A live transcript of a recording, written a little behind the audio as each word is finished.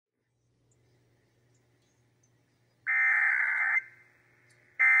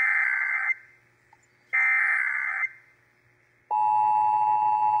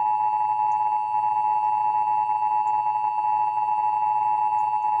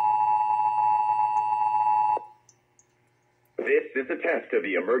is a test of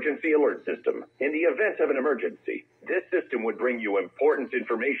the emergency alert system. In the event of an emergency, this system would bring you important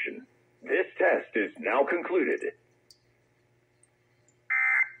information. This test is now concluded.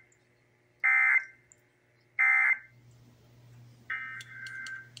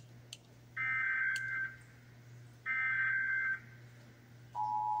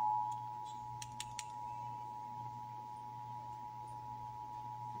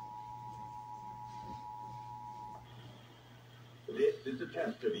 This is a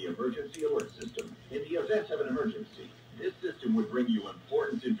test of the emergency alert system. In the event of an emergency, this system would bring you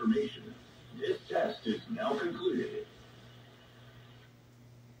important information. This test is now concluded.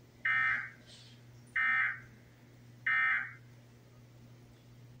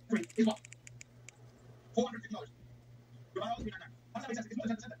 Is what? $450.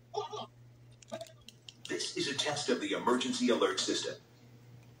 This is a test of the emergency alert system.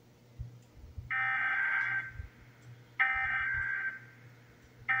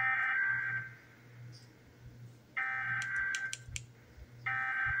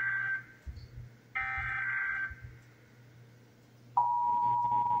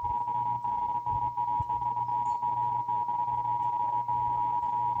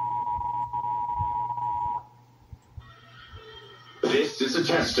 This is a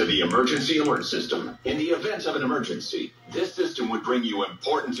test of the emergency alert system. In the event of an emergency, this system would bring you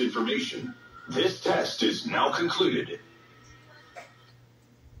important information. This test is now concluded.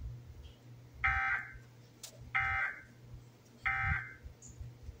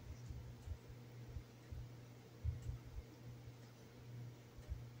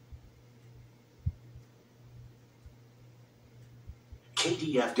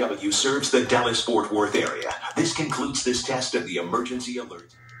 KDFW serves the Dallas-Fort Worth area. This concludes this test of the emergency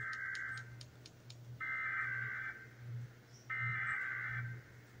alert.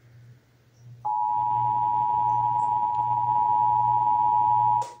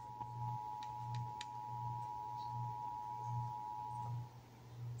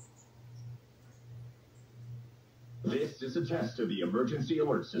 This is a test of the emergency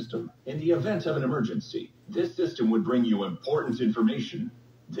alert system. In the event of an emergency, this system would bring you important information.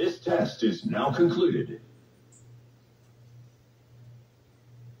 This test is now concluded.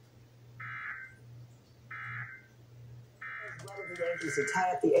 The Yankees to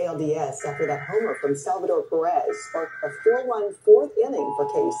tie up the ALDS after that homer from Salvador Perez sparked a 4-1 fourth inning for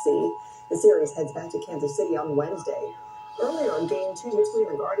KC. The series heads back to Kansas City on Wednesday. Earlier in Game 2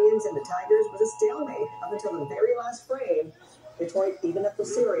 between the Guardians and the Tigers was a stalemate up until the very last frame. Detroit evened up the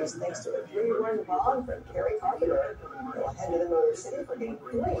series thanks to a 3-run bomb from Kerry Carpenter. They'll head to the Motor City for Game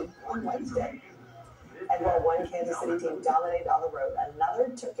 3 on Wednesday. And while one Kansas City team dominated on the road, another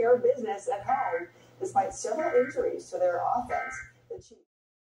took care of business at home despite several injuries to their offense.